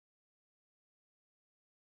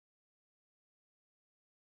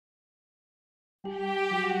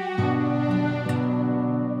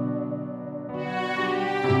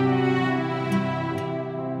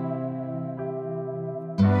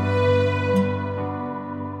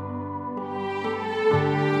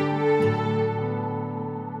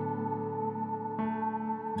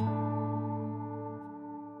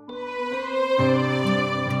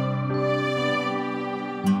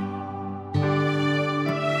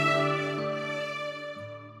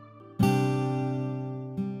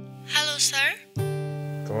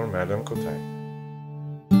Madam কোথায়?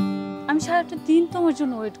 আমি সারাটা দিন তোমার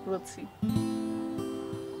জন্য ওয়েট করেছি।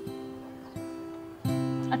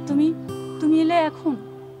 আর তুমি তুমি এলে এখন,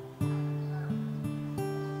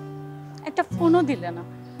 একটা ফোনও দিলে না।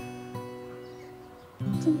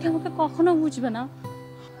 তুমি কি আমাকে কখনো বুঝবে না?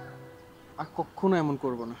 আর কখনো এমন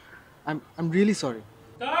করব না। I am really sorry.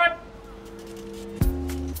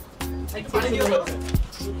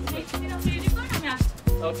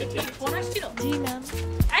 G ma'am.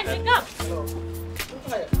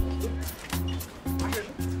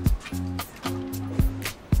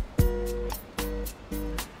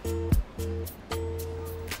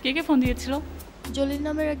 K K phone দিয়েছিল? জলিল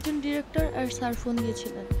নামের একজন ডিরেক্টর আর স্যার ফোন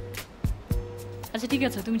দিয়েছিলেন। আচ্ছা ঠিক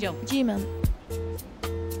আছে, তুমি যাও। জি ম্যাম।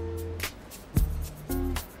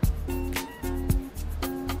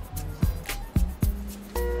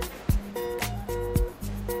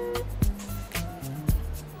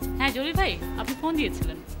 হ্যাঁ জলিল ভাই, আপনি ফোন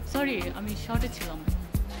দিয়েছিলেন। সরি, আমি শর্টে ছিলাম।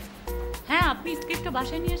 হ্যাঁ, আপনি স্ক্রিপ্টটা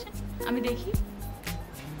বাসায় নিয়ে আসেন, আমি দেখি।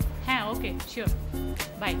 হ্যাঁ ওকে, শিওর,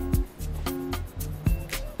 বাই।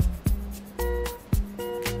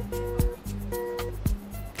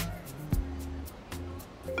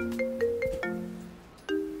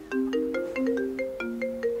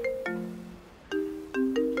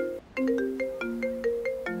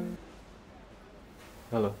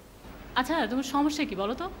 হ্যালো। আচ্ছা, তোমার সমস্যা কি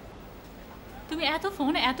বলো তো? তুমি এত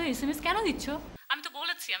ফোন, এত এসএমএস কেন দিচ্ছ? আমি তো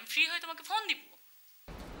বলেছি আমি ফ্রি হয়ে তোমাকে ফোন দিব।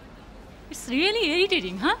 It's really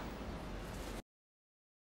irritating. হ্যাঁ,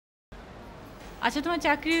 আচ্ছা তোমার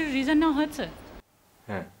চাকরির রিজাইন নেওয়া হয়েছে?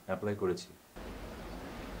 হ্যাঁ, অ্যাপ্লাই করেছি,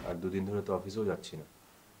 আর 2 দিন ধরে তো অফিসেও যাচ্ছি না।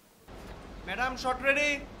 Madam short ready?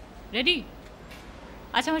 রেডি?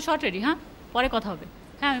 আচ্ছা আমার শর্ট রেডি। হ্যাঁ, পরে কথা হবে।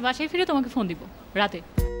 হ্যাঁ, আমি বাসায় ফিরে তোমাকে ফোন দিব রাতে।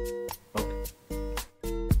 ওকে।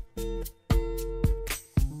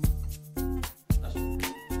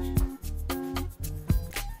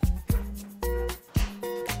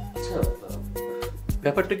 আচ্ছা,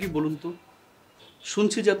 ব্যাপারটা কি বলুন তো?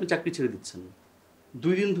 শুনছি যে আপনি চাকরি ছেড়ে দিচ্ছেন,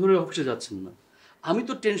 2 দিন ধরে অফিসে যাচ্ছেন না। আমি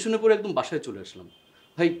তো টেনশনে পড়ে একদম বাসায় চলে আসলাম।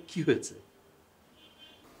 ভাই কি হয়েছে?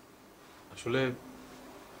 আসলে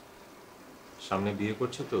সামনে বিয়ে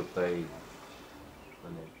করছে তো, তাই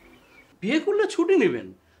মানে বিয়ে করলে ছুটি নেবেন?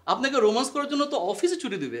 আপনাকে রোমান্স করার জন্য তো অফিসে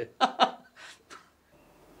ছুটি দিবে।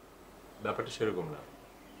 ব্যাপারটা সেরকম না।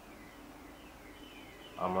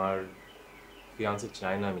 আমার ফিয়ান্সে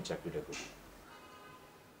চায় না আমি চাকরিটা করি।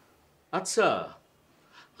 আচ্ছা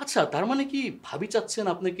আচ্ছা, তার মানে কি ভাবি চাচ্ছেন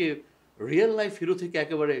আপনাকে রিয়েল লাইফ হিরো থেকে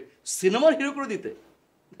একেবারে সিনেমার হিরো করে দিতে?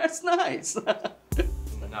 That's nice.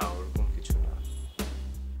 না, ওরকম কিছু না।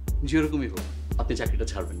 যেরকমই হোক, আপনি চাকরিটা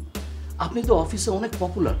ছাড়বেন না। আপনি তো অফিসে অনেক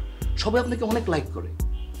পপুলার, সবাই আপনাকে অনেক লাইক করে।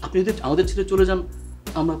 আপনি যদি আমাদের ছেড়ে চলে যান,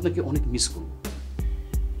 আমরা আপনাকে অনেক মিস করব।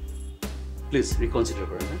 প্লিজ রিকনসিডার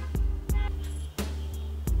করেন।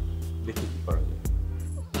 দেখি কি করা যায়।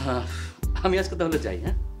 আমি আজকে তাহলে যাই।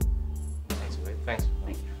 হ্যাঁ, থ্যাংকস ভাই, থ্যাংকস।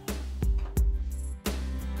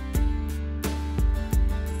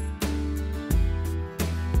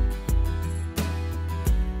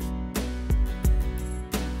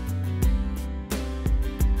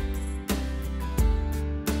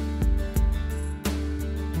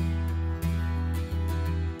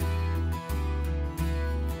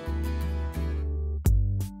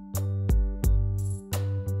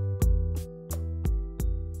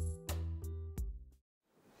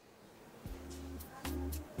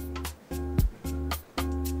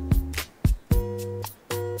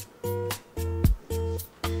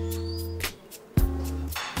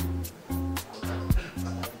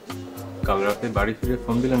 কাল রাতে বাড়ি ফিরে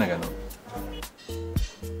ফোন দিলে না কেন?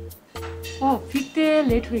 ও, ফিরতে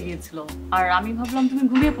লেট হয়ে গিয়েছিল, আর আমি ভাবলাম তুমি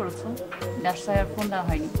ঘুমিয়ে পড়েছো, দ্যাটস ওয়াই আর ফোন দেওয়া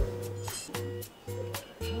হয়নি।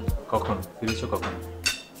 কখন ফিরেছো? কখন?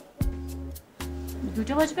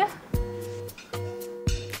 2টা বাজবে।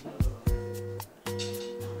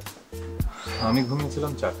 আমি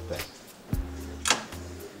ঘুমিয়েছিলাম 4টায়।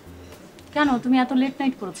 কেন তুমি এত লেট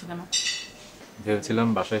নাইট করেছো কেন? ভেবেছিলাম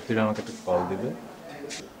বাসায় ফিরে আমাকে একটা কল দিবে।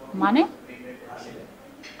 মানে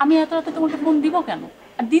আমি এত রাতে তোমাকে ফোন দিব কেন,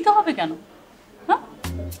 আর দিতে হবে কেন? হ্যাঁ,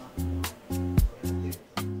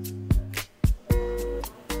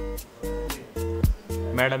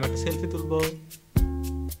 ম্যাডাম একটা সেলফি তুলবো?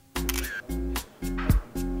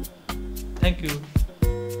 Thank you.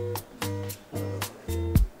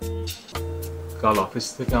 কাল অফিস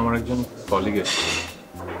থেকে আমার একজন কলিগ এসেছে।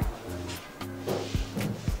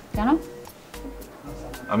 কেন?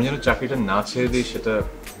 আমি যেন চাকরিটা না ছেড়ে দিই সেটা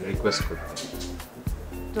রিকোয়েস্ট করতে।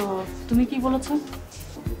 তো তুমি কি বলেছো?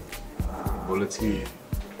 বলেছি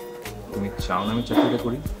তুমি চাও না আমি চাকরিটা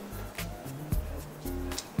করি।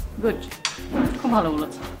 গুড, খুব ভালো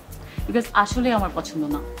বলেছো। বিকজ আসলে আমার পছন্দ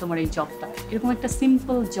না তোমার এই জবটা। এরকম একটা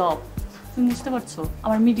সিম্পল জব, তুমি বুঝতে পারছো?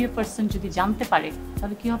 আমার মিডিয়া পার্সন যদি জানতে পারে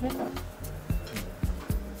তাহলে কি হবে?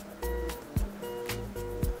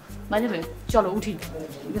 বাজাবে, চলো উঠি,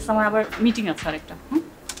 বিকজ আমার আবার মিটিং আছে আরেকটা।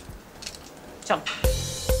 চলো।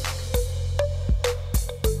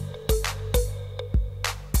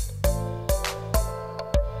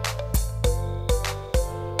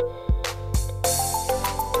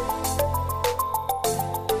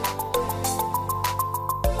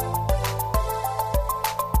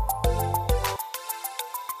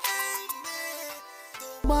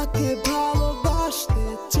 তোমাকে ভালোবাসতে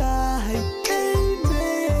চাই, এই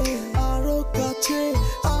মেয়ে আরো কাছে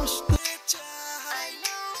আসতে চাই।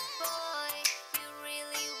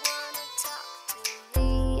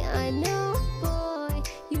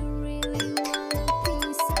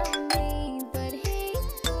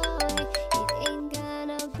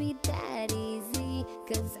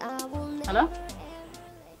 হ্যালো,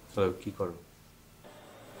 হ্যালো, কি করো?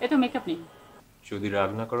 এই তো মেকআপ নেই। যদি রাগ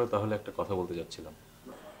না করো তাহলে একটা কথা বলতে যাচ্ছিলাম।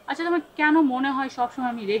 আচ্ছা, তোমার কেন মনে হয় সবসময়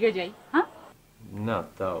আমি রেগে যাই? হ্যাঁ না,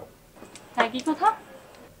 তাও তাই কি কথা?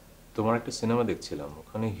 তোমার একটা সিনেমা দেখছিলাম,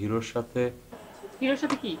 ওখানে হিরোর সাথে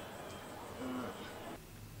কি?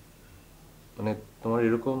 মানে তোমার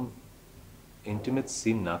এরকম ইন্টিমেট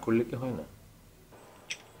সিন না করলে কি হয় না?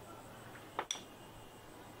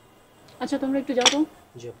 আচ্ছা, তোমরা একটু যাও তো।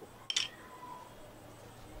 যাবো।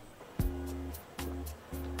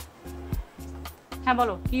 হ্যাঁ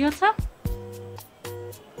বলো, কি হচ্ছে?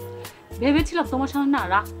 ভেবেছিলাম তোমার সামনে না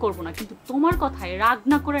রাগ করবো না, কিন্তু তোমার কথায় রাগ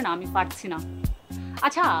না করে না আমি পারছি না।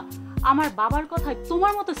 আচ্ছা, আমার বাবার কথায়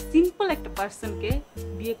তোমার মতো সিম্পল একটা পার্সনকে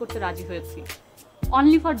বিয়ে করতে রাজি হয়েছি,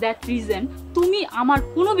 অনলি ফর দ্যাট রিজন তুমি আমার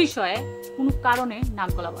কোনো বিষয়ে কোনো কারণে নাক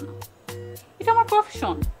গলাবো না। এটা আমার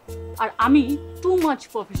প্রফেশন, আর আমি টু মাচ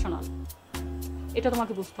প্রফেশনাল, এটা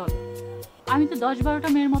তোমাকে বুঝতে হবে। আমি তো 10-12টা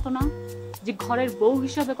মেয়ের মতো না যে ঘরের বউ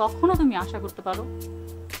হিসাবে কখনো তুমি আশা করতে পারো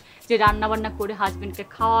যে রান্না বান্না করে হাজবেন্ডকে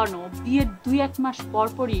খাওয়ানো, বিয়ের 2-1 মাস পর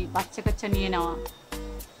পরই বাচ্চা কাচ্চা নিয়ে নেওয়া।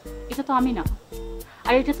 এটা তো আমি না,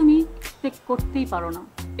 আর এটা তুমি এক্সপেক্ট করতেই পারো না।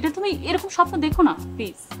 এটা তুমি এরকম স্বপ্ন দেখো না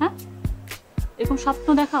প্লিজ। হ্যাঁ, এরকম স্বপ্ন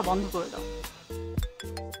দেখা বন্ধ করে দাও।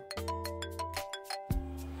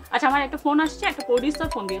 আচ্ছা, আমার একটা ফোন আসছে, একটা প্রডিউসার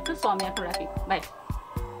ফোন দিয়েছে, সো আমি এখন রাখি, বাই।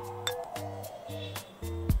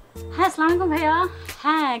 হ্যাঁ, আসসালামু আলাইকুম ভাইয়া।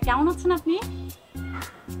 হ্যাঁ, কেমন আছেন আপনি?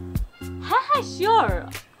 হ্যাঁ হ্যাঁ শিওর,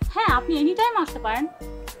 হ্যাঁ আপনি এনি টাইম আসতে পারেন।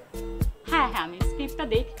 হ্যাঁ হ্যাঁ, আমি স্ক্রিপ্টটা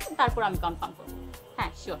দেখি, তারপর আমি কনফার্ম করবো।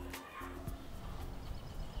 হ্যাঁ শিওর।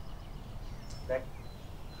 দেখ,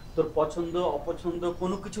 তোর পছন্দ অপছন্দ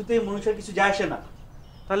কোনো কিছুতেই মনীষার কিছু যায় আসে না।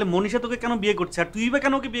 তাহলে মনীষা তোকে কেন বিয়ে করছে, আর তুই বা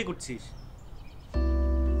কেন ওকে বিয়ে করছিস?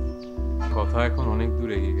 কথা এখন অনেক দূর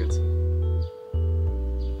এগিয়ে গেছে,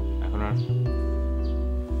 এখন আর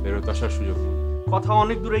ফেরত আসার সুযোগ নেই। কথা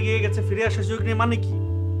অনেক দূরে গিয়ে গেছে, ফিরে আসার সুযোগ নেই মানে কি?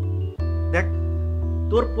 দেখ,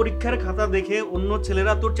 তোর পরীক্ষার খাতা দেখে অন্য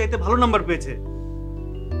ছেলেরা তোর চাইতে ভালো নাম্বার পেয়েছে।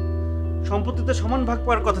 সম্পত্তিতে সমান ভাগ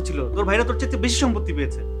পাওয়ার কথা ছিল, তোর ভাইরা তোর চাইতে বেশি সম্পত্তি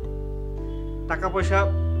পেয়েছে। টাকা পয়সা,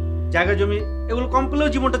 জায়গা জমি এগুলো কম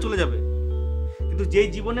পেলেও জীবনটা চলে যাবে, কিন্তু যেই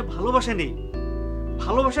জীবনে ভালোবাসা নেই,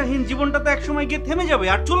 ভালোবাসাহীন জীবনটা তো একসময় গিয়ে থেমে যাবে,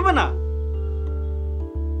 আর চলবে না।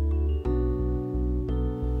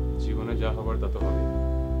 জীবনে যা হবার তা তো হবে,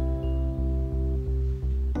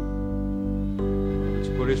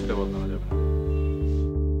 কিছু করে সেটা বদলানো যাবে না।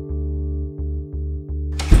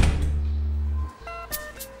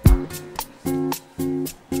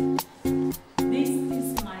 This is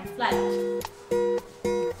my flat.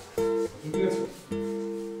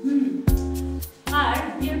 আর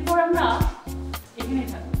এরপর আমরা এখানে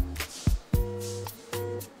থাকবো।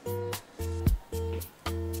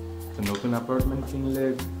 নতুন অ্যাপার্টমেন্ট কিনলে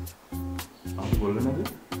আমাকে বলবে নাকি?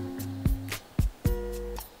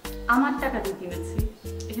 আমার টাকা দিয়ে কিনেছি,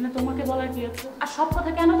 এখানে তোমাকে বলার কি আছে? আর সব কথা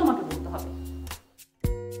কেন তোমাকে বলতে হবে?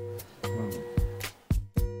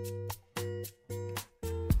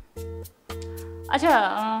 আচ্ছা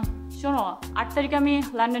শোনো, 8 তারিখে আমি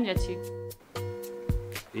লন্ডন যাচ্ছি।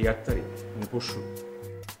 এই 8 তারিখ মানে পরশু?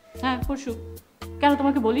 হ্যাঁ পরশু। কেন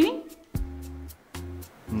তোমাকে বলিনি?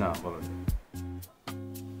 না, বলো না।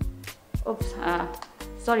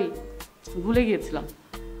 সরি, ভুলে গিয়েছিলাম।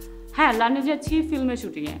 হ্যাঁ, লন্ডন যাচ্ছি ফিল্মের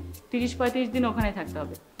শুটিংয়ে, 30-35 দিন ওখানে থাকতে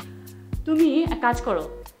হবে। তুমি এক কাজ করো,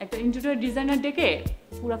 একটা ইন্টেরিয়র ডিজাইনার ডেকে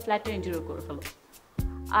পুরো ফ্ল্যাটটা ইন্টেরিয়র করে ফেলো।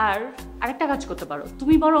 আর আরেকটা কাজ করতে পারো,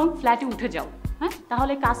 তুমি বরং ফ্ল্যাটে উঠে যাও। হ্যাঁ,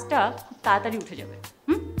 তাহলে কাজটা খুব তাড়াতাড়ি উঠে যাবে।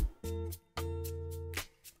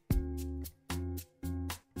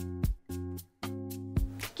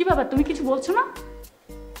 কি ব্যাপার, তুমি কিছু বলছো না?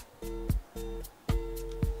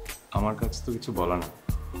 আমার কাছে তো কিছু বলা না,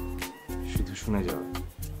 শুধু শুনে যাও।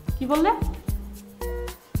 কি বললে?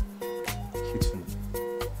 কিছু না।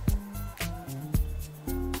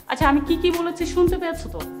 আচ্ছা আমি কি কি বলেছি শুনতে পেয়েছো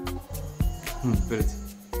তো? পেরেছি।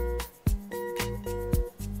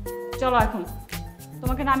 চলো এখন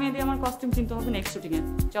তোমাকে নামিয়ে দিয়ে আমার কস্টিউম কিনতে হবে নেক্সট শুটিং এ।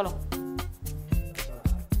 চলো।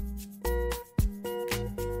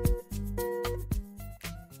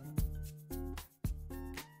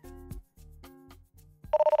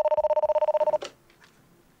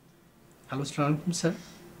 হ্যালো, আসসালামু আলাইকুম স্যার,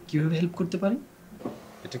 কীভাবে হেল্প করতে পারি?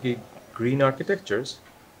 এটা কি গ্রিন আর্কিটেকচার্স?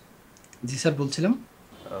 জি স্যার, বলছিলাম।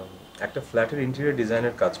 একটা ফ্ল্যাটের ইন্টেরিয়র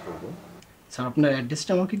ডিজাইনের কাজ করব। স্যার আপনার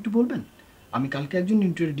অ্যাড্রেসটা আমাকে একটু বলবেন? আমি কালকে একজন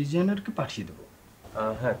ইন্টেরিয়র ডিজাইনারকে পাঠিয়ে দেবো।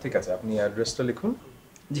 হ্যাঁ ঠিক আছে, আপনি অ্যাড্রেসটা লিখুন।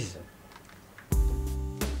 জি স্যার।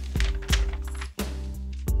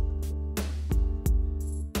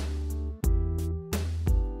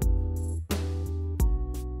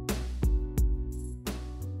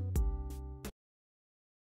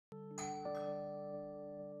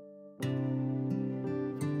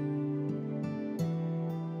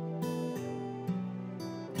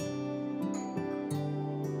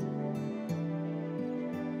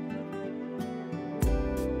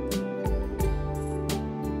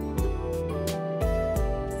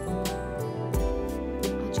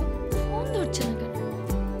 ফোন ধরছে না কেন?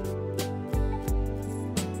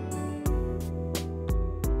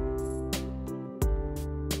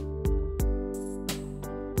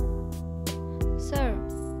 স্যার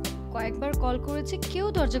কয়েকবার কল করেছি, কেউ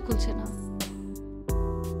দরজা খুলছে না।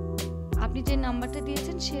 আপনি যে নাম্বারটা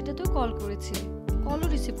দিয়েছেন সেটা তো কল করেছি, কলও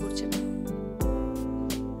রিসিভ করছে না।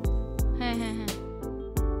 হ্যাঁ হ্যাঁ হ্যাঁ,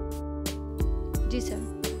 জি স্যার।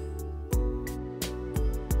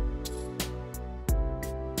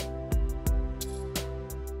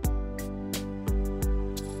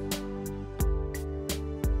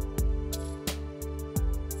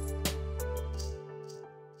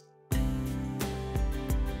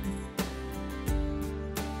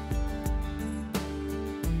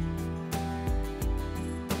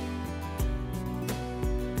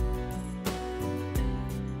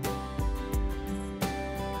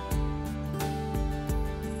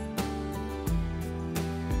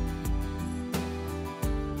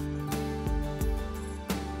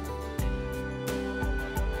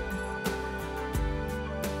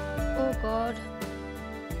 ও গড,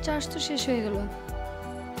 চার্জ তো শেষ হয়ে গেল,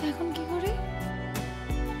 এখন কি করি?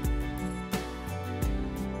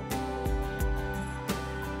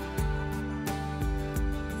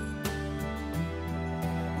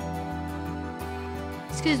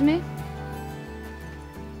 এক্সকিউজ মি,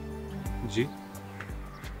 জি।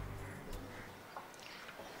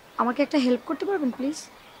 আমাকে একটা হেল্প করতে পারবেন প্লিজ?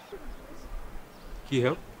 কি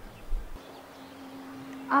হেল্প?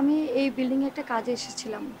 আমি এই বিল্ডিংয়ে একটা কাজে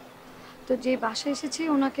এসেছিলাম, তো যে বাসায় এসেছি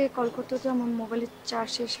ওনাকে কল করতে হতে আমার মোবাইলের চার্জ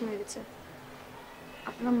শেষ হয়ে গেছে।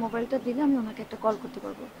 আপনার মোবাইলটা দিলে আমি ওনাকে একটা কল করতে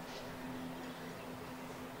পারবো।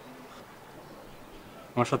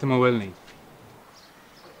 আমার সাথে মোবাইল নেই।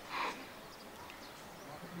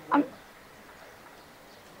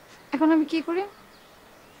 এখন আমি কি করি?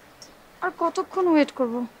 আর কতক্ষণ ওয়েট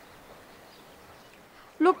করব?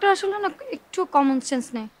 লোকটা আসলে না একটু কমন সেন্স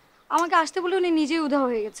নেই, আমাকে আসতে বলে উনি নিজেই উধাও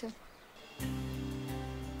হয়ে গেছে।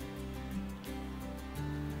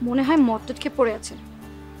 মনে হয় মদ টদ খেয়ে পড়ে আছে।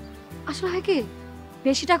 আসলে হয় কি,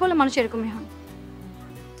 বেশি টাকা হলে মানুষ এরকমই হয়।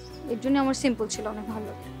 এর জন্য আমার সিম্পল ছিল অনেক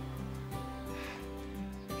ভালো।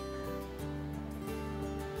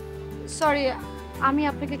 সরি, আমি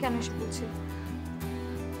আপনাকে কেন এসে বলছি?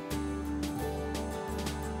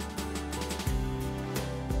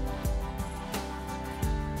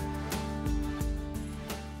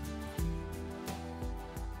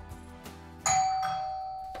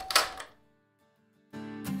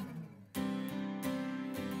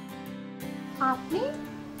 আপনি?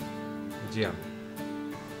 জি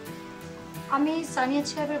আমি সানিয়া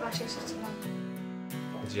সাহেবের বাসায় এসেছিলাম।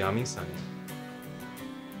 জি আমি সানি।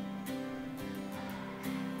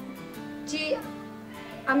 জি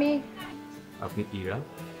আমি। আপনি ইরা,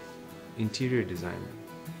 ইন্টেরিয়র ডিজাইনার।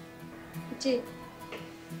 জি।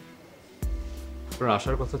 আপনার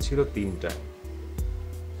আসার কথা ছিল 3টায়,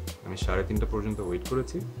 আমি 3:30 পর্যন্ত ওয়েট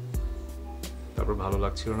করেছি। তারপর ভালো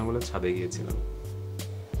লাগছিল না বলে ছাদে গিয়েছিলাম,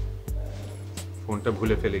 ফোনটা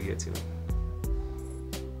ভুলে ফেলে গিয়েছিলাম।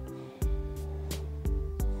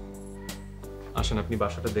 আসেন আপনি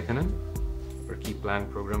বাসাটা দেখে নেন, আর কি প্ল্যান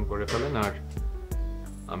প্রোগ্রাম করে ফেলেন, আর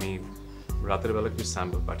আমি রাতের বেলা কিছু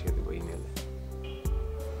স্যাম্পল পাঠিয়ে দেবো ইমেলে।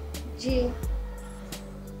 জি।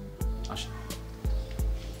 আসেন।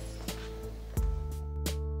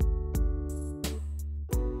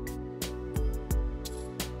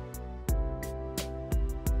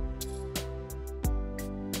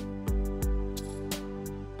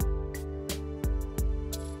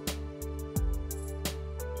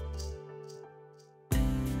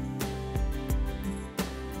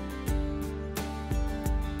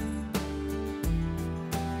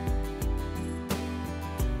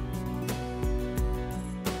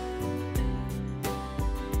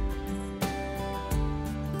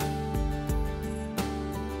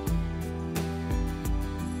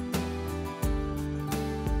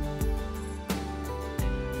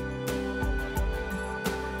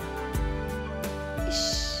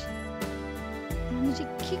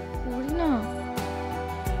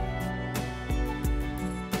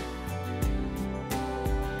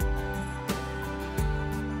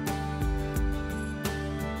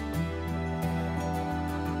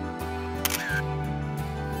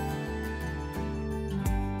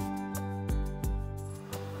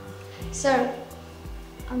 স্যার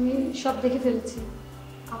আমি সব দেখে ফেলেছি,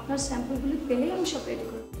 আপনার স্যাম্পলগুলি পেলেই আমি সব রেডি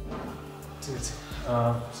করব। ঠিক আছে,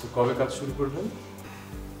 কবে কাজ শুরু করবেন?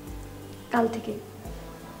 কাল থেকে।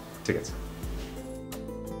 ঠিক আছে।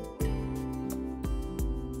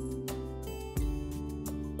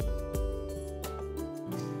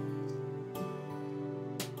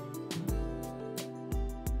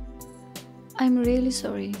 I'm really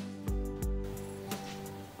sorry.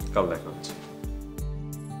 কাল দেখা হচ্ছে।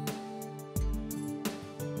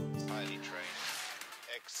 Highly trained.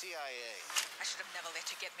 Ex-CIA. I should have never let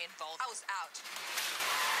you get me involved. I was out.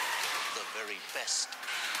 The very best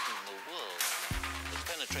in the world is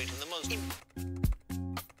penetrating the most.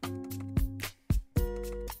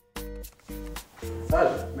 Sir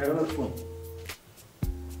ম্যাডামের ফোন।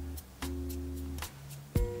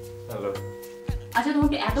 হ্যালো। আচ্ছা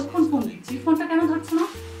তোমাকে এতক্ষণ phone দিচ্ছি, ফোনটা কেন ধরছো না?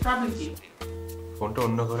 প্রবলেম কি? ফোনটা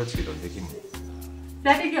অন্য ঘরে ছিল, দেখিনি।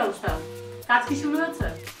 ফ্ল্যাটে কি অবস্থা? কাজ কি শুরু হয়েছে?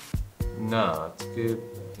 না, আজকে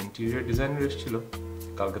ইন্টেরিয়র ডিজাইনার এসেছিল,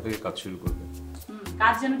 কালকে থেকে কাজ শুরু করবে।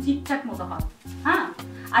 কাজ যেন ঠিকঠাক মতো হয়। হ্যাঁ,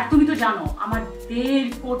 আর তুমি তো জানো আমার 1.5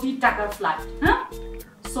 কোটি টাকার ফ্ল্যাট। হ্যাঁ,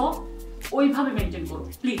 সো ওইভাবে মেনটেন করো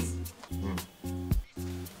প্লিজ।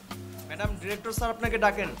 ম্যাডাম ডিরেক্টর স্যার আপনাকে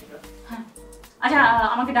ডাকেন। হ্যাঁ, আচ্ছা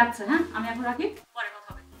আমাকে ডাকছে। হ্যাঁ, আমি এখন রাখি, পরে কথা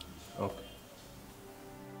হবে। ওকে।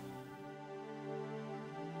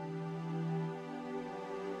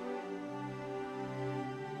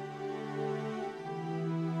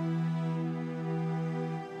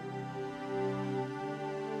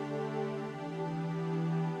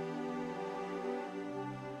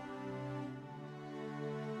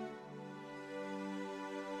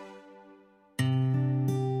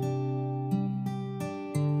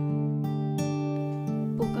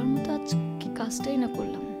 বোকার মতো আজ কি কাজটাই না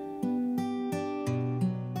করলাম।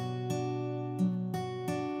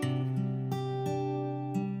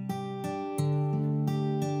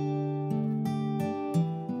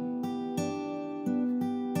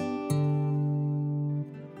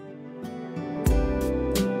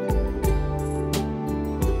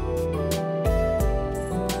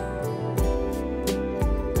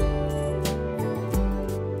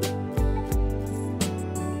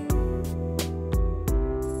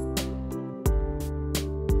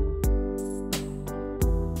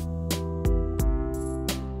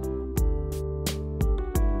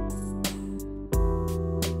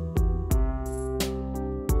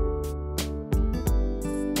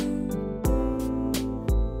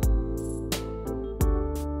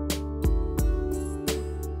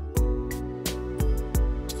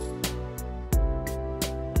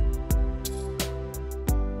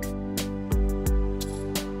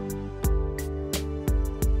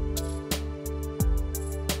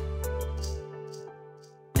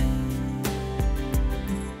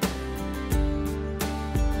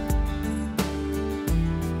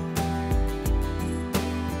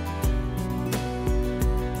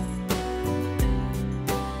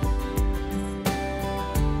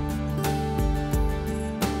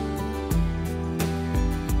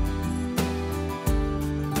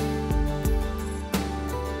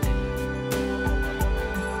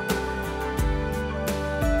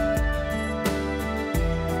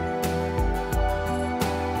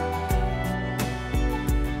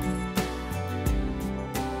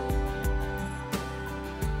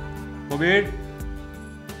 কবির,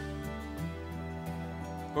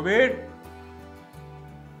 কবির।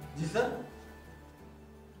 জি স্যার।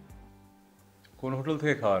 কোন হোটেল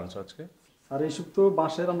থেকে খাওয়া আনছো আজকে? স্যার এইসব তো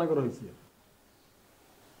বাসায় রান্না করা হয়েছে।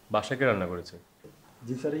 বাসায় কে রান্না করেছে?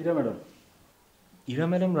 জি sir, Ira madam. Ira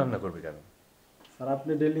madam রান্না করবে কেন? স্যার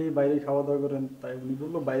আপনি ডেলি বাইরে খাওয়া দাওয়া করেন, তাই উনি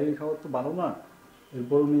বললো বাইরের খাওয়া তো ভালো না,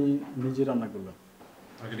 এরপর উনি নিজে রান্না করলেন।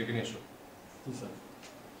 আগে ডেকে নিয়ে এসো। জি স্যার।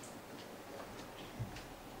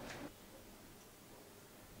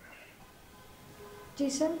 জি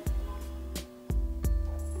স্যার।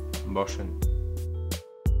 বসেন।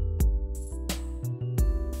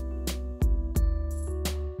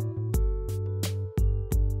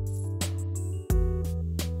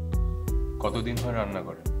 কতদিন হয় রান্না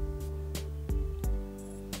করেন?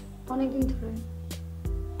 অনেকদিন ধরে।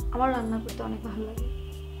 আমার রান্না করতে অনেক ভালো লাগে।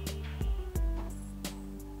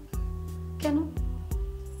 কেন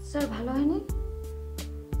স্যার, ভালো হয়নি?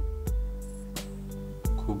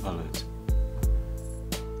 খুব ভালো হয়েছে।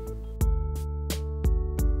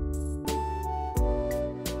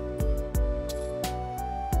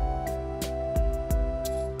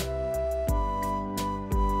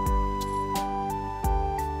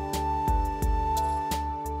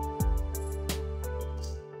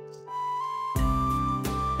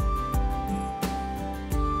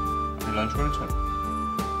 লাঞ্চ করেছেন?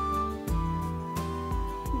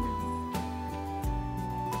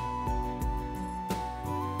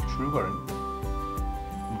 শুরু করেন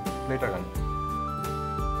প্লেটা গান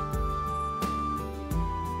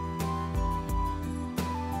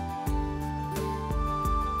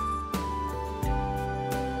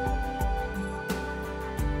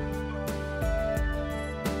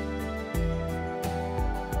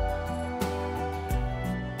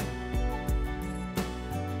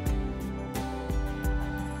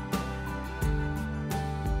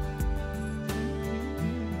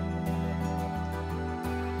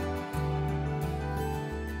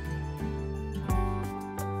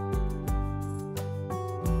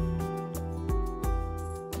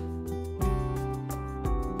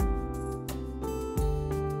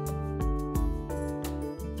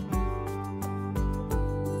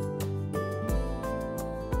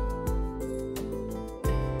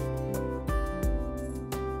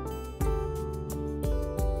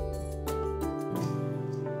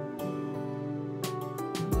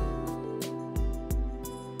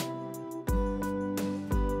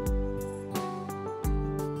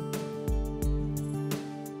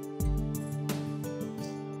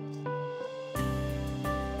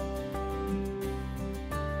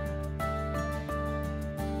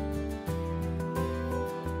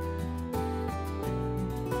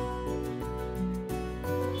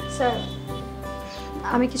স্যার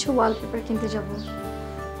আমি কিছু ওয়ালপেপার কিনতে যাব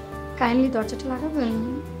কাইন্ডলি দরজাটা লাগাবেন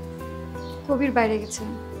কবির বাইরে গেছে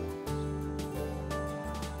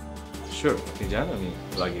শিওর আপনি যান আমি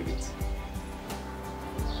লাগিয়ে দিচ্ছি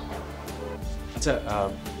আচ্ছা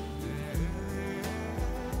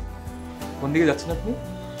কোন দিকে যাচ্ছেন আপনি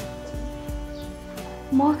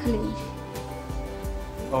মহাখালী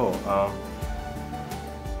ও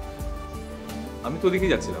আমি তো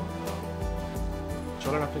ওদিকেই যাচ্ছিলাম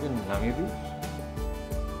চলেন আপনাকে নামিয়ে দিই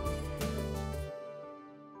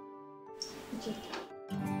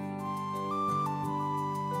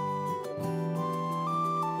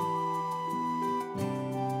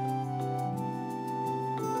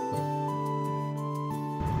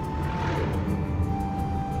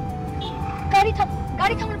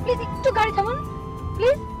গাড়ি থামান প্লিজ একটু গাড়ি থামান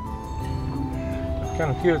প্লিজ কেন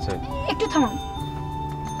কি হয়েছে একটু থামান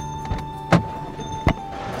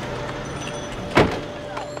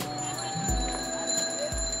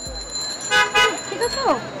ঠিক আছে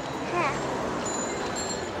হ্যাঁ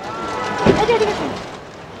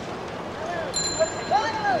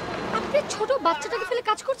আপনি ছোট বাচ্চাটাকে ফেলে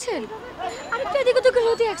কাজ করছেন আরেকটা এদিকে তো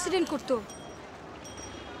গেলে অ্যাক্সিডেন্ট করতো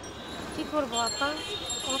কি করবো আপা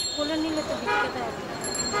কোলে নিলে তো ভিক্ষা দেয়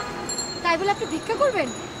তাই বলে আপনি ভিক্ষা করবেন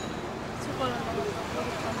কিছু করার নেই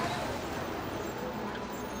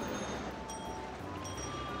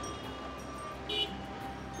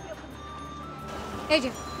এই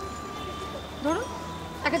যে ধরুন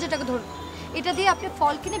 1000 টাকা ধরুন এটা দিয়ে আপনি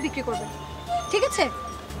ফল কিনে বিক্রি করবেন ঠিক আছে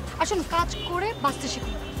আসুন কাজ করে বাঁচতে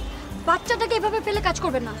শিখুন বাচ্চাটাকে এভাবে ফেলে কাজ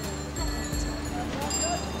করবেন না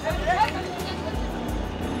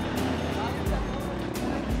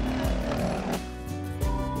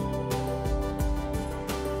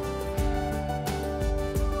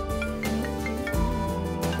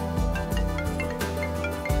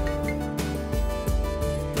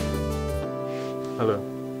হ্যালো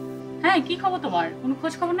হ্যাঁ কি খবর তোমার কোনো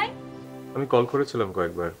খোঁজ খবর নাই আমি কল করেছিলাম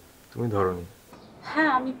কয়েকবার তুমি ধরোনি হ্যাঁ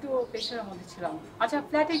আমি একটু প্রেশারের মধ্যে ছিলাম আচ্ছা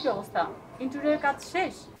ফ্ল্যাটের কি অবস্থা ইন্টেরিয়র কাজ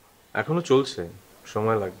শেষ এখনো চলছে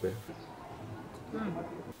সময় লাগবে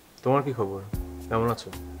তোমার কি খবর কেমন আছো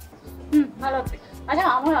ভালো আছে আচ্ছা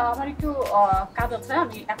আমার একটু কাজ আছে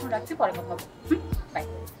আমি এখন রাখছি পরে কথা বলবো বাই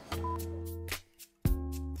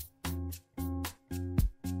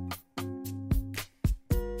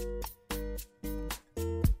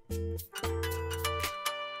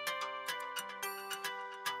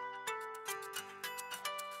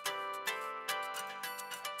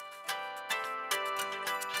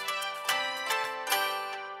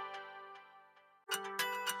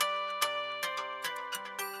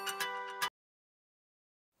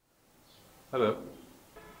হ্যালো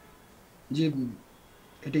জি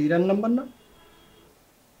এটা ইরান নাম্বার না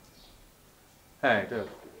হ্যাঁ এটা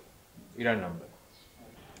ইরান নাম্বার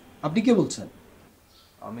আপনি কে বলছেন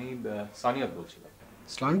আমি সানিয়াত বলছিলাম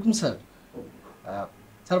আসসালামু আলাইকুম স্যার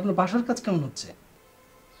স্যার আপনার বাসার কাজ কেমন হচ্ছে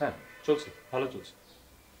হ্যাঁ চলছে ভালো চলছে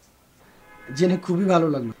জেনে খুবই ভালো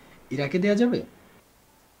লাগলো ইরাকে দেয়া যাবে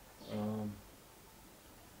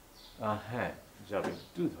হ্যাঁ যাবে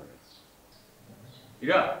একটু ধরে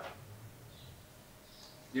ইরা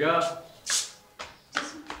ইরা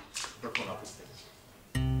ফোন অফিস থেকে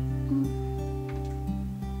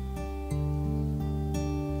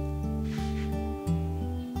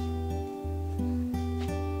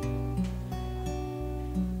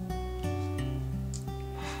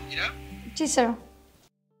জি স্যার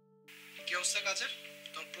কি অবস্থা কাজের?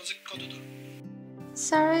 তোর প্রজেক্ট কত দূর?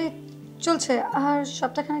 স্যার চলছে, আর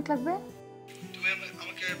সপ্তাহখানেক লাগবে। তুমি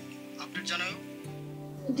আমাকে আপডেট জানাও।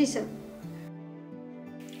 জি স্যার।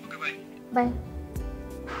 Okay, by. বাই।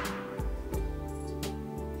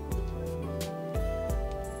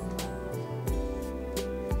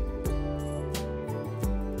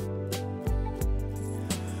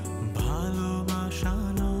 ভালোবাসা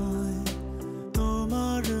নয়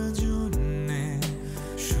তোমার জন্যে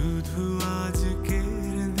শুধু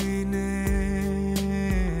আজকের দিনে,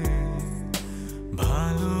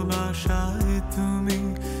 ভালোবাসায় তুমি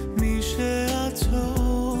মিশে আছো,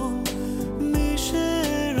 মিশে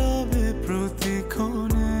রবে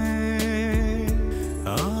প্রতিক্ষণে।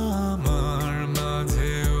 আমার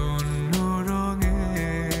মাঝে অন্য রঙে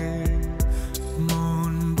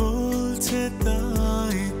মন বলছে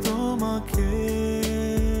তাই তোমাকে,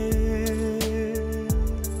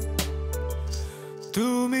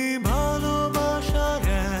 তুমি ভালোবাসার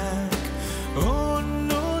এক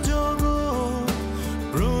অন্য জগৎ,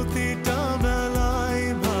 প্রতিটা বেলায়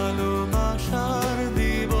ভালোবাসার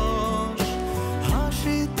দিবস,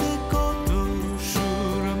 হাসিতে কত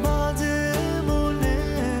সুর মাঝে মনে,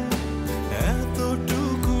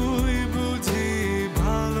 এতটুকুই বুঝি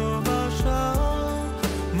ভালোবাসা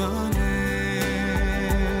মানে।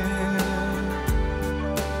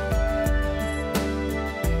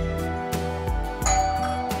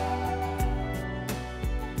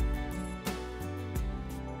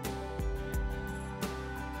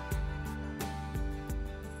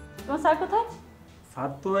 তোমার স্যার কোথায়? স্যার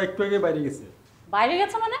তো একটু আগে বাইরে গেছে। বাইরে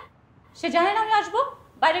গেছে মানে? সে জানে না আমি আসবো?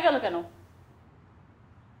 বাইরে গেল কেন?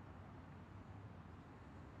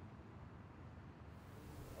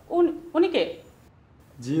 উনি কে?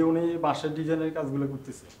 জি, উনি বাসার ডিজাইনের কাজগুলো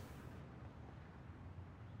করতেছে।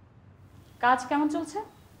 কাজ কেমন চলছে?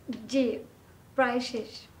 জি প্রায়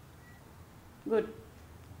শেষ। গুড।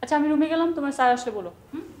 আচ্ছা আমি রুমে গেলাম, তোমার স্যার আসলে বলো।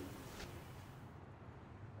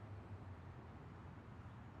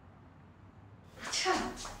 আচ্ছা,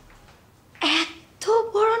 এত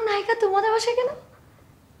বড় নায়িকা তোমাদের বাসায় কেন?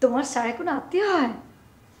 তোমার স্যারের কোনো আত্মীয় হয়?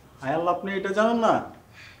 হায় আল্লাহ, আপনি এটা জানেন না?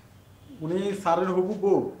 উনি স্যারের হবু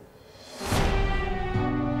বউ।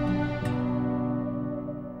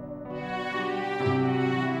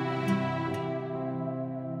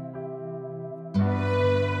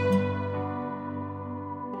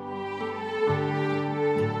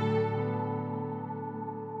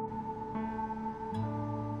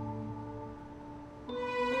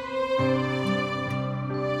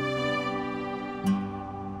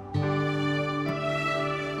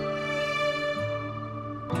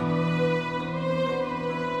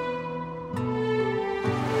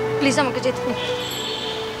 প্লিজ আমাকে যেতে দিন।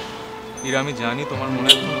 ইরা, আমি জানি তোমার মনে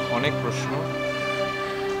এখন অনেক প্রশ্ন,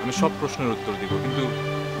 আমি সব প্রশ্নের উত্তর দিব, কিন্তু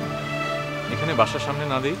এখানে বাসার সামনে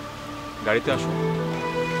না দেই, গাড়িতে আসো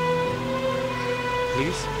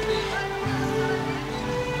প্লিজ।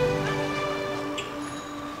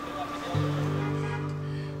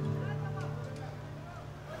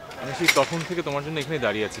 আমি সেই তখন থেকে তোমার জন্য এখানে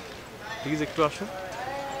দাঁড়িয়ে আছি, প্লিজ একটু আসো।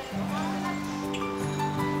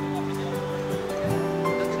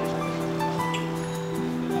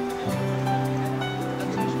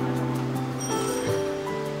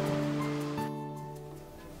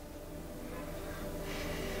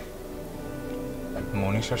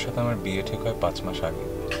 মনীষার সাথে আমার বিয়ে ঠিক হয় 5 মাস আগে।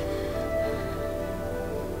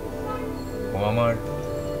 ও আমার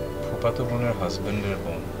ফুফাতো বোনের হাজবেন্ডের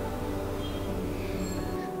বোন।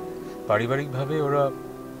 পারিবারিকভাবে ওরা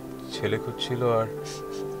ছেলে খুঁজছিল আর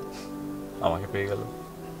আমাকে পেয়ে গেল।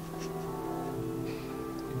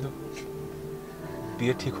 কিন্তু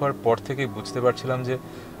বিয়ে ঠিক হওয়ার পর থেকেই বুঝতে পারছিলাম যে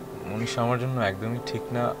মনীষা আমার জন্য একদমই ঠিক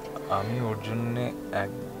না, আমি ওর জন্য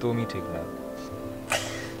একদমই ঠিক না।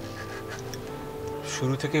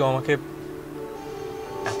 শুরু থেকেই আমাকে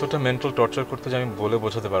এতটা মেন্টাল টর্চার করতে যে আমি বলে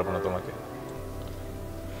বোঝাতে পারবো না তোমাকে।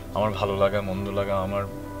 আমার ভালো লাগা মন্দ লাগা আমার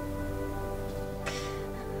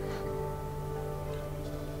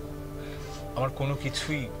কোনো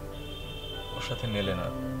কিছুই ওর সাথে মেলে না।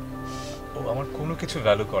 ও আমার কোনো কিছু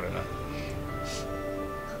ভ্যালু করে না।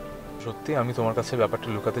 সত্যি আমি তোমার কাছে ব্যাপারটা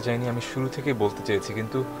লুকাতে চাইনি, আমি শুরু থেকেই বলতে চেয়েছি,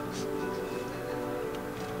 কিন্তু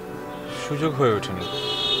সুযোগ হয়ে ওঠেনি।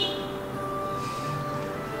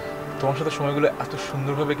 তোমার সাথে সময়গুলো এত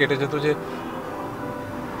সুন্দরভাবে কেটে যেত যে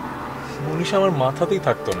মনীষা আমার মাথাতেই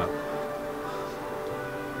থাকতো না।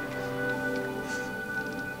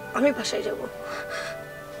 আমি বাসায় যাব।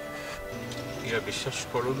 এরা বিশ্বাস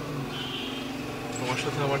করো, তোমার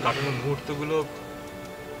সাথে আমার কাটানো মুহূর্তগুলো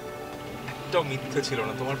একটাও মিথ্যে ছিল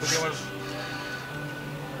না। তোমার প্রতি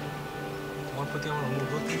আমার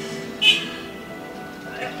অনুভূতি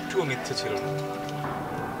একটুও মিথ্যে ছিল না।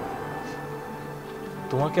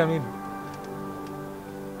 তোমাকে আমি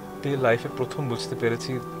লাইফে প্রথম বুঝতে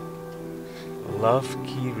পেরেছি লাভ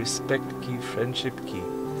কি, রেসপেক্ট কি, ফ্রেন্ডশিপ কি।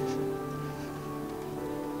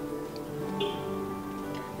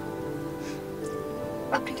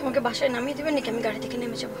 আপনি কি আমাকে বাসায় নামিয়ে দেবেন নাকি আমি গাড়ি থেকে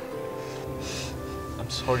নেমে যাব? আই এম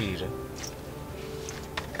সরি রে।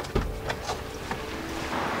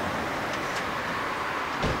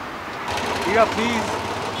 Ira please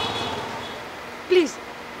please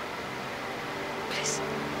please.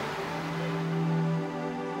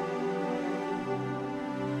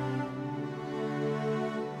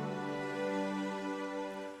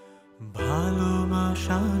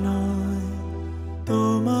 ভালোবাসা নয়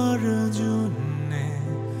তোমার জন্যে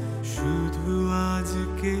শুধু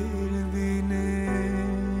আজকের দিনে,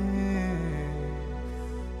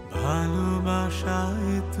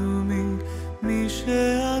 ভালোবাসায় তুমি মিশে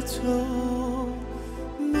আছো,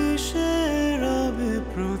 মিশে রবে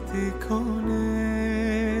প্রতিক্ষণে।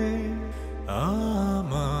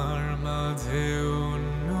 আমার মাঝে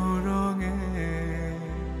অন্য রঙে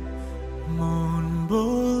মন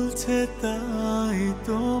বলছে তাই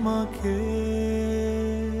তোমাকে।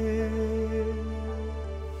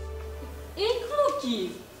 এইগুলো কি?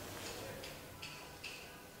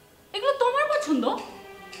 এগুলো তোমার পছন্দ?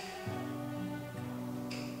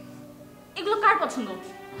 এগুলো কার পছন্দ?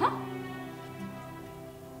 হ্যাঁ,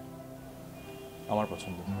 আমার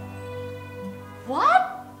পছন্দ। হোয়াট?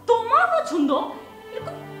 তোমার পছন্দ?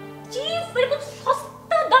 এরকম চিপ, এরকম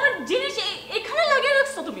সস্তা দামের জিনিস এখানে লাগিয়ে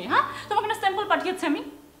রাখছো তুমি? হ্যাঁ, তোমাকে না স্যাম্পল পাঠিয়েছি আমি,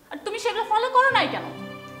 আর তুমি সেগুলো ফলো করো নাই কেন?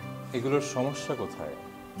 এগুলোর সমস্যা কোথায়?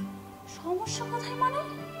 সমস্যা কোথায় মানে?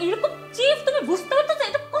 এরকম চিপ তুমি বুঝতে পারছো?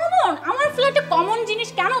 এটা কমন। আমার ফ্ল্যাটে কমন জিনিস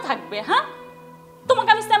কেন থাকবে? হ্যাঁ, তোমাকে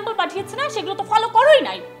আমি স্যাম্পল পাঠিয়েছি না, সেগুলো তো ফলো করোই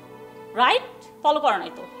নাই, রাইট? ফলো করো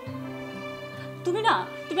নাই তো তুমি না,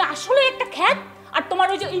 তুমি আসলে একটা খ্যাত, আর তোমার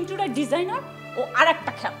ওই যে ইন্টেরিয়র ডিজাইনার ও আর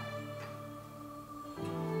একটা খ্যাত।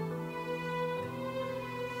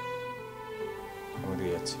 আমি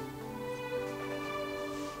দিয়ে যাচ্ছি।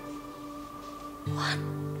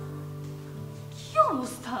 কি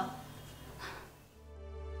অবস্থা?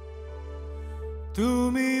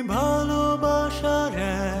 তুমি ভালোবাসার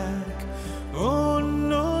এক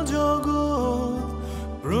অন্য জগৎ,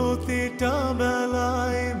 প্রতিটা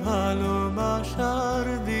বেলায় ভালোবাসার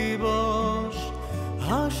দিবস,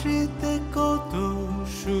 হাসিতে কত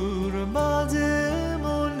সুর বাজে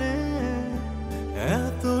মনে,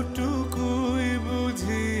 এতটুকুই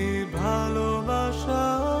বুঝি ভালোবাসা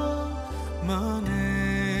মানে।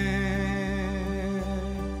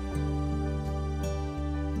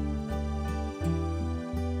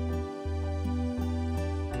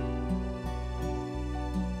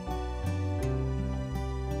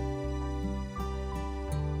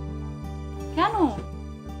 কেন?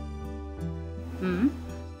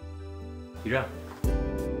 ইরা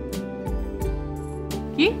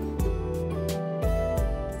কি?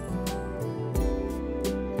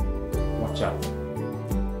 আচ্ছা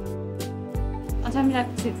আচ্ছা, আমি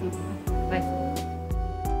রাখছি। বাই।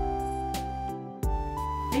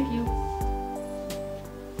 Thank you.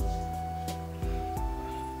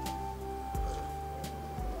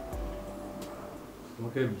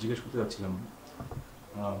 তোমাকে জিজ্ঞেস করতে যাচ্ছিলাম,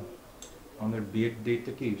 আমাদের বিয়ের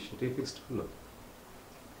ডেটটা কি সেটাই ফিক্সড হলো?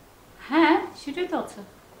 হ্যাঁ, সেটাই তো আছে।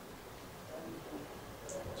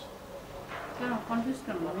 কেন কনফিউজ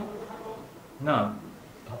কেন? না,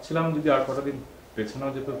 ভাবছিলাম যদি আর কটা দিন পেছানো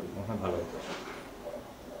যেত মনে হয় ভালো হতো।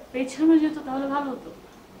 পেছানো যেত তাহলে ভালো হতো।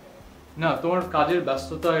 না, তোমার কাজের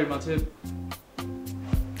ব্যস্ততা এর মাঝে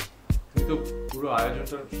তুমি তো পুরো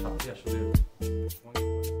আয়োজনটার সাথে আসলে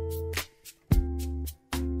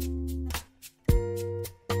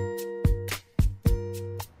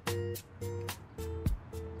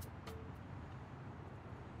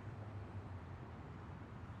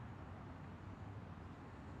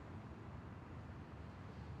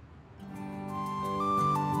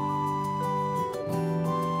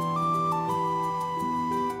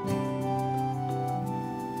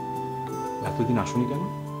এতদিন আসনি কেন?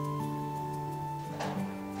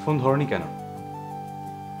 ফোন ধরনি কেন?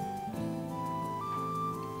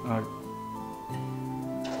 আর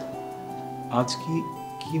আজ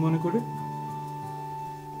কি মনে করে?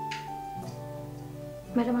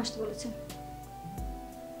 ম্যাডাম আসতে বলেছেন।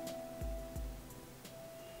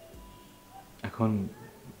 এখন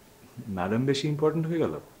ম্যাডাম বেশি ইম্পর্টেন্ট হয়ে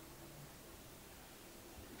গেল?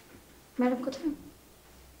 ম্যাডাম কোথায়?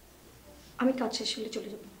 আমি কাজ শেষ হলে চলে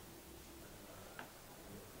যাব।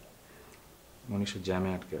 মনীষা জ্যামে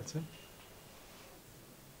আটকে আছে।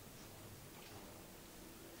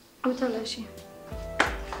 আমি তাহলে আসি।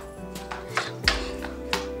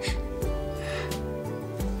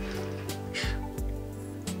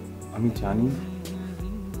 আমি জানি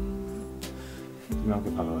তুমি আমাকে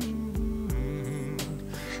ভালোবাসো।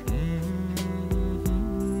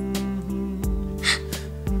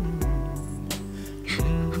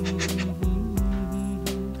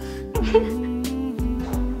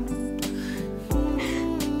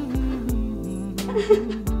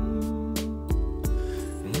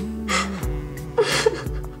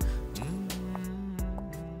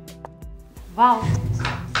 Wow.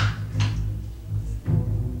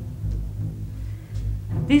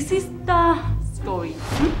 This is the story.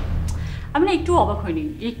 আমি না একটু অবাক হইনি,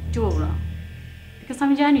 একটুও না। বিকজ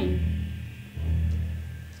আমি জানি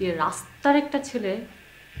যে রাস্তার একটা ছেলে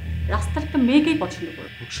রাস্তার একটা মেয়েকেই পছন্দ করে।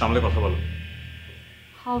 মুখ সামলে কথা বলো।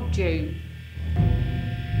 How dare you?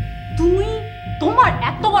 তুমি তোমার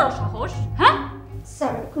এত বড় সাহস, হ্যাঁ?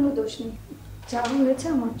 স্যার কোনো দোষ নেই, যা হয়েছে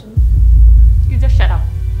আমার জন্য। You just shut up.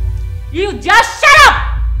 You just shut up!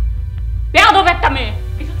 বেয়াদব একটা মেয়ে।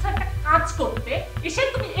 এসেছে একটা কাজ করতে, এসে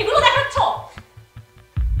তুমি এগুলো দেখাচ্ছ?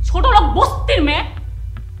 ছোট লোক বস্তির মেয়ে।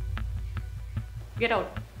 Get out.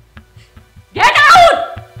 Get out!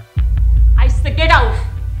 I say get out.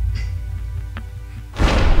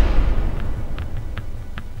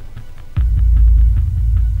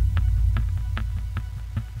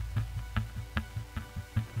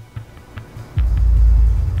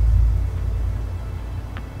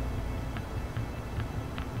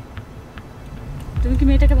 তুমি কি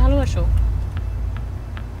মেয়েটাকে ভালোবাসো?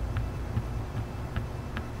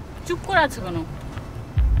 চুপ করে আছো কেন?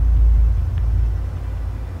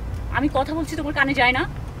 আমি কথা বলছি তোমার কানে যায় না?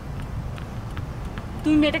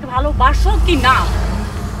 তুমি মেয়েটাকে ভালোবাসো কি না?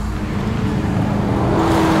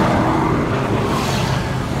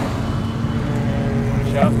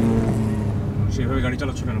 মনীষা, সেভাবে গাড়ি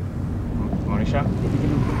চালাচ্ছ কেন? মনীষা,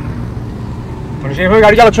 মনীষা এভাবে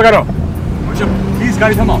গাড়ি চালাচ্ছ কেন? মনীষা প্লিজ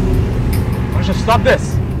গাড়ি থামাও। Manisha stop this.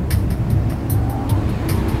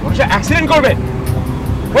 Manisha accident করবে।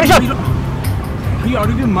 Manisha you out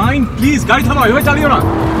of your mind, please গাড়ি থামাও, এভাবে চালিও না।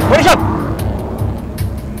 মনীষা,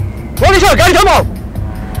 মনীষা গাড়ি থামাও।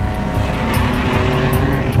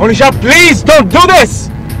 Manisha please don't do this.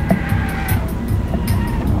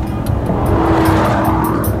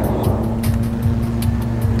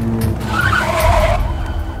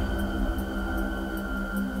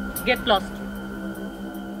 Get lost.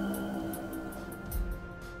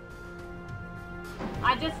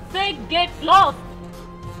 I just said get lost.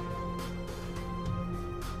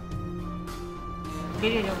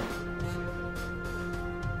 বেরিয়ে যাও।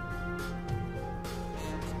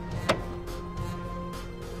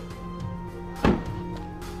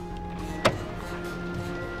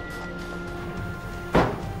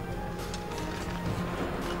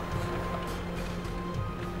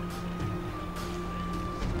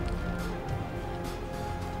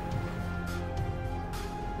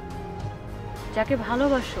 যাকে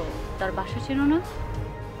ভালোবাসো তার বাসা চেনো না?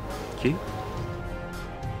 কি?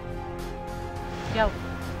 যাও,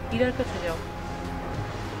 ইরার কাছে যাও।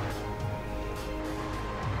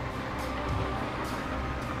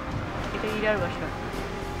 এটা ইরার বাসা।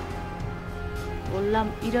 বললাম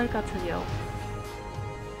ইরার কাছে যাও।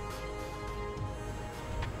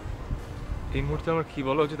 এই মুহূর্তে আমার কি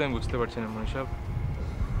বলা উচিত আমি বুঝতে পারছি না মনীষা।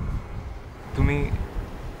 তুমি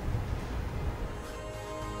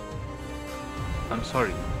I'm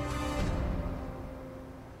sorry.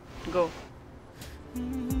 Go.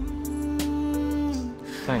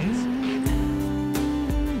 Thanks.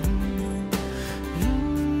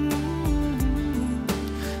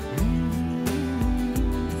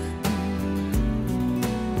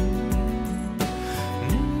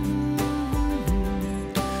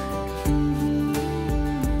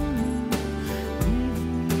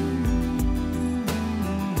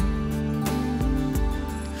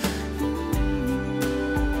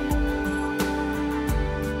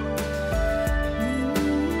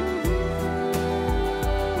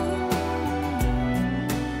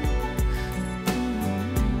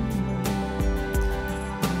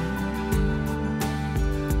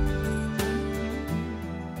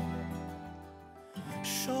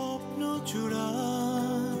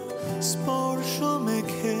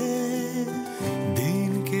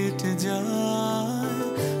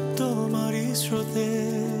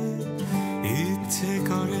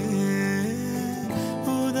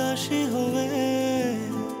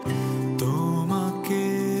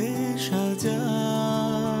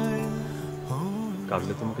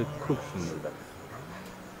 কাঁদলে তোমাকে খুব সুন্দর লাগে,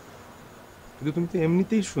 কিন্তু তুমি তো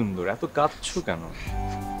এমনিতেই সুন্দর, এত কাঁদছো কেন?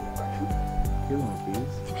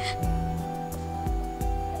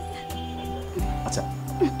 আচ্ছা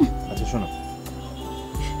আচ্ছা শোনো,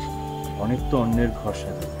 অনেক তো অন্যের ঘর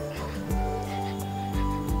সাজে,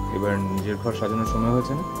 এবার নিজের ঘর সাজানোর সময়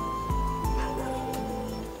হয়েছে না?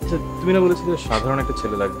 আচ্ছা, তুমি না বলেছিলে সাধারণ একটা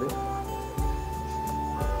ছেলে লাগবে?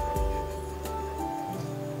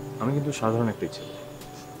 আমি কিন্তু সাধারণ একটাই ছেলে।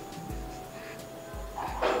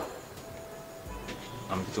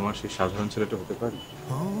 আমি কি তোমার সেই সাধারণ ছেলেটা হতে পারি?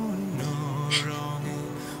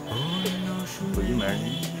 Will you marry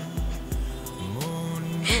me?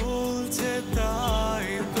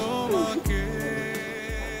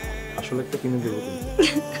 আসলে একটা কিনে দেবো তুমি।